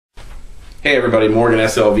Hey everybody, Morgan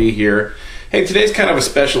SLV here. Hey, today's kind of a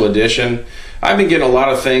special edition. I've been getting a lot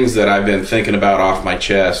of things that I've been thinking about off my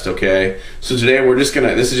chest, okay? So today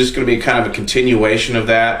this is just gonna be kind of a continuation of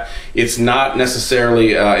that. It's not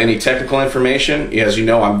necessarily any technical information. As you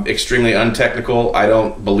know, I'm extremely untechnical. I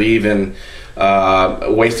don't believe in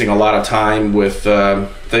wasting a lot of time with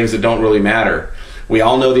things that don't really matter. We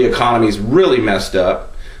all know the economy's really messed up.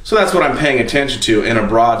 So that's what I'm paying attention to in a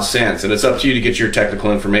broad sense, and it's up to you to get your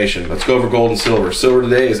technical information. Let's go over gold and silver. Silver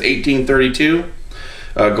today is 1832.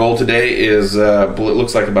 Gold today is it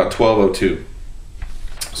looks like about 1202.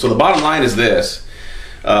 So the bottom line is this: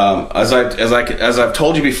 as I've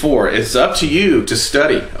told you before, it's up to you to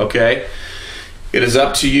study. Okay, it is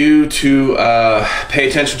up to you to pay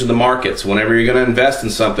attention to the markets whenever you're going to invest in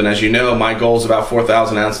something. As you know, my goal is about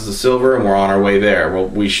 4,000 ounces of silver, and we're on our way there. Well,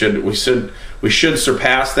 we should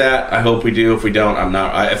surpass that. I hope we do. If we don't, I'm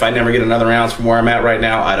not. If I never get another ounce from where I'm at right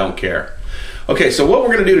now, I don't care. Okay, so what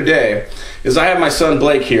we're going to do today is I have my son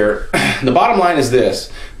Blake here. The bottom line is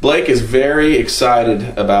this: Blake is very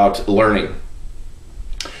excited about learning.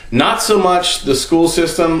 Not so much the school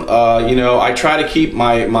system. You know, I try to keep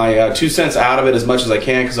my 2 cents out of it as much as I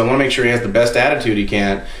can because I want to make sure he has the best attitude he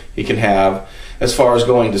can have as far as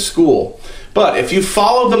going to school. But if you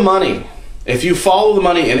follow the money,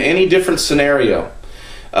 in any different scenario,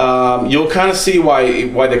 you'll kind of see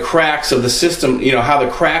why the cracks of the system, you know, how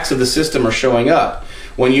the cracks of the system are showing up.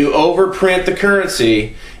 When you overprint the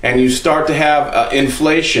currency and you start to have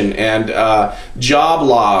inflation and job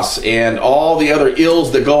loss and all the other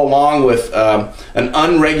ills that go along with an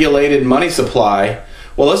unregulated money supply,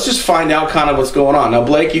 well, let's just find out kind of what's going on. Now,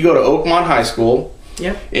 Blake, you go to Oakmont High School.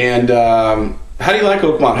 Yep. And how do you like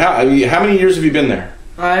Oakmont? How many years have you been there?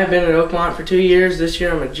 I've been at Oakmont for 2 years. This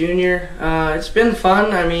year I'm a junior. It's been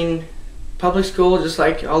fun. I mean, public school, just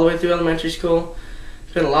like all the way through elementary school.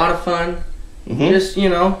 It's been a lot of fun. Mm-hmm. Just, you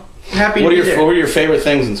know, happy to be there. What were your favorite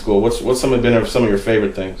things in school? What's some of your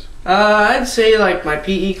favorite things? I'd say like my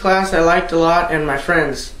PE class I liked a lot, and my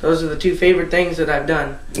friends. Those are the two favorite things that I've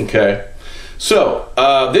done. Okay. So,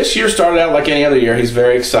 this year started out like any other year. He's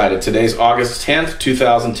very excited. Today's August 10th,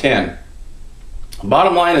 2010.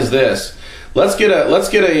 Bottom line is this. Let's get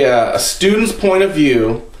a student's point of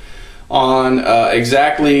view on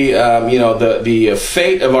exactly you know, the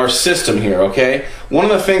fate of our system here. Okay, one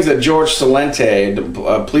of the things that George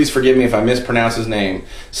Salente, please forgive me if I mispronounce his name,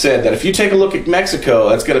 said that if you take a look at Mexico,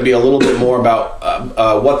 that's going to be a little bit more about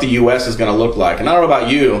what the U.S. is going to look like. And I don't know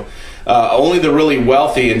about you, only the really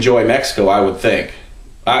wealthy enjoy Mexico, I would think.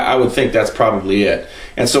 I would think that's probably it.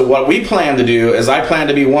 And so what we plan to do is I plan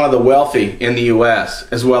to be one of the wealthy in the U.S.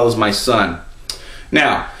 as well as my son.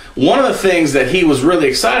 Now, one of the things that he was really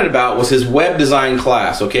excited about was his web design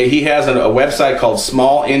class. Okay, he has a website called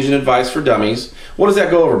Small Engine Advice for Dummies. What does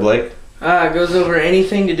that go over, Blake? It goes over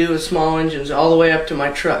anything to do with small engines, all the way up to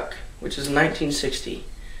my truck, which is 1960.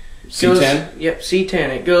 C10? Yep, C10.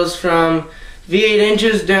 It goes from V8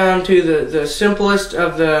 engines down to the simplest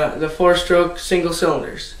of the four-stroke single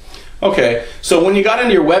cylinders. Okay, so when you got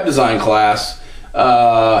into your web design class,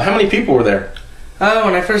 how many people were there?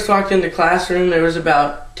 When I first walked into the classroom, there was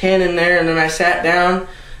about 10 in there, and then I sat down,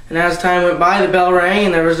 and as time went by, the bell rang,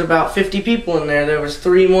 and there was about 50 people in there. There was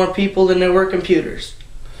 3 more people than there were computers.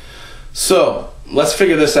 So, let's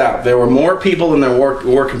figure this out. There were more people than there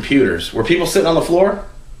were computers. Were people sitting on the floor?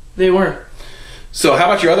 They were. So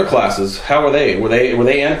how about your other classes? How were they? Were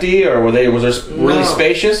they empty, or was there really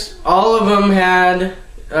spacious? All of them had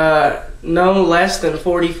no less than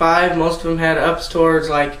 45. Most of them had ups towards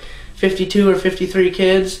like 52 or 53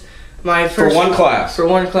 kids. For one class? For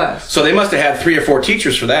one class. So they must have had 3 or 4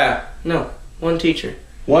 teachers for that. No, one teacher.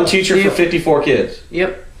 One teacher for 54 kids?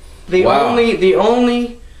 Yep. The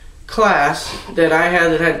only class that I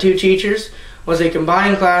had that had 2 teachers was a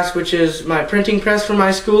combined class, which is my printing press for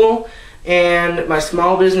my school and my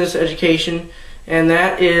small business education, and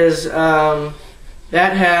that is that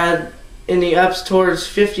had in the ups towards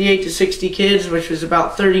 58 to 60 kids, which was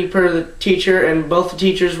about 30 per the teacher, and both the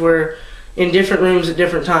teachers were in different rooms at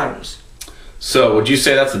different times. So would you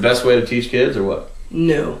say that's the best way to teach kids, or what?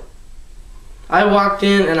 No. I walked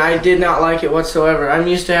in and I did not like it whatsoever. I'm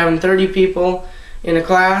used to having 30 people in a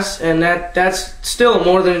class, and that's still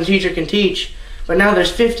more than a teacher can teach. But now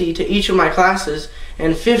there's 50 to each of my classes,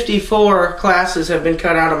 and 54 classes have been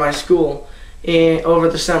cut out of my school over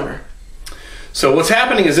the summer. So what's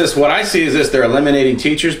happening is this. What I see is this. They're eliminating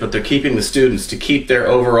teachers, but they're keeping the students to keep their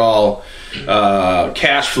overall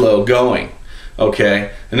cash flow going.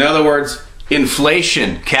 Okay? In other words,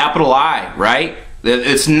 inflation, capital I, right?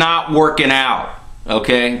 It's not working out.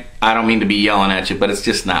 Okay? I don't mean to be yelling at you, but it's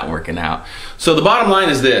just not working out. So the bottom line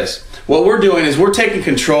is this. What we're doing is we're taking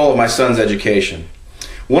control of my son's education.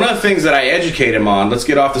 One of the things that I educate him on, let's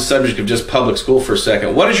get off the subject of just public school for a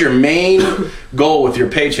second. What is your main goal with your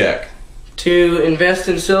paycheck? To invest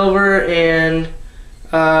in silver and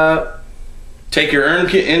take your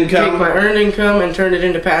earned income? Take my earned income and turn it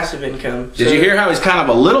into passive income. Did you hear how he's kind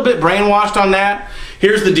of a little bit brainwashed on that?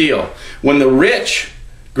 Here's the deal. When the rich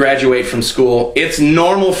graduate from school, it's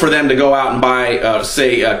normal for them to go out and buy,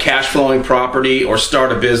 say, a cash flowing property or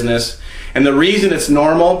start a business. And the reason it's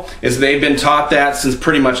normal is they've been taught that since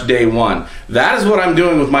pretty much day one. That is what I'm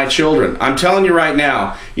doing with my children. I'm telling you right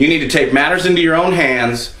now, you need to take matters into your own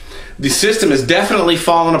hands. The system is definitely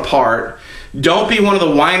falling apart. Don't be one of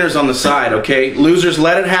the whiners on the side, okay? Losers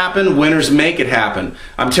let it happen, winners make it happen.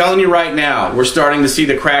 I'm telling you right now, we're starting to see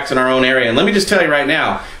the cracks in our own area. And let me just tell you right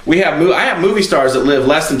now, I have movie stars that live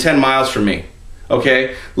less than 10 miles from me,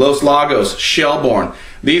 okay? Los Lagos, Shelbourne.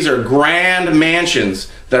 These are grand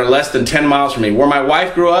mansions that are less than 10 miles from me. Where my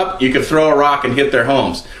wife grew up, you could throw a rock and hit their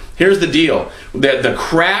homes. Here's the deal. The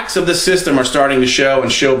cracks of the system are starting to show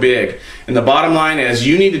and show big. And the bottom line is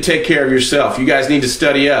you need to take care of yourself. You guys need to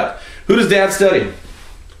study up. Who does Dad study?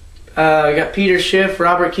 I got Peter Schiff,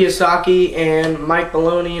 Robert Kiyosaki, and Mike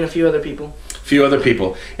Maloney, and a few other people.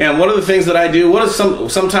 And one of the things that I do,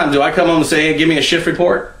 sometimes do I come home and say, hey, give me a shift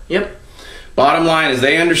report? Yep. Bottom line is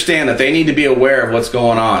they understand that they need to be aware of what's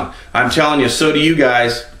going on. I'm telling you, so do you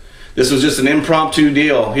guys. This was just an impromptu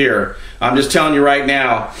deal here. I'm just telling you right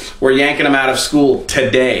now, we're yanking them out of school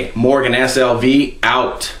today. Morgan SLV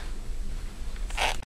out.